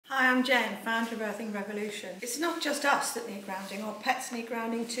I'm Jen, founder of Earthing Revolution. It's not just us that need grounding, our pets need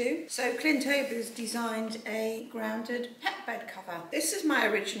grounding too. So Clint Ober's designed a grounded pet bed cover. This is my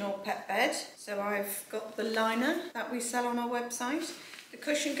original pet bed. So I've got the liner that we sell on our website. The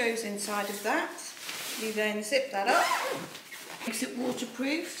cushion goes inside of that. You then zip that up, makes it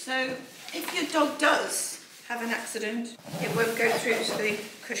waterproof. So if your dog does have an accident, it won't go through to the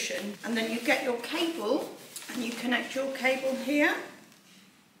cushion. And then you get your cable and you connect your cable here.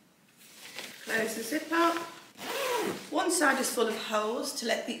 Close the zip up. One side is full of holes to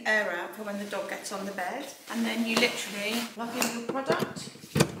let the air out for when the dog gets on the bed. And then you literally plug in your product.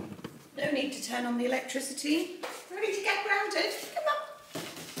 No need to turn on the electricity. Ready to get grounded. Come on.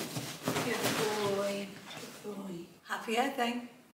 Good boy. Good boy. Happy earthing.